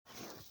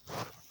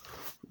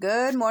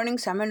Good morning,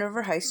 Salmon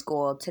River High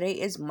School. Today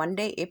is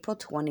Monday, April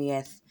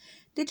 20th.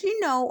 Did you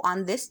know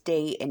on this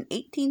day in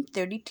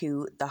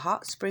 1832, the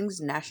Hot Springs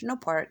National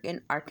Park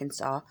in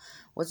Arkansas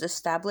was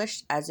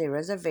established as a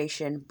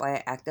reservation by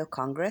an act of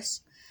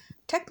Congress?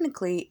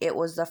 Technically, it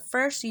was the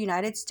first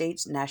United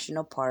States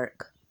national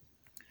park.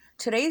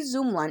 Today's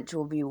Zoom lunch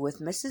will be with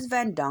Mrs.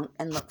 Van Dunk,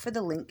 and look for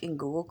the link in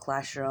Google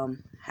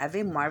Classroom. Have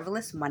a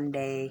marvelous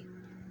Monday.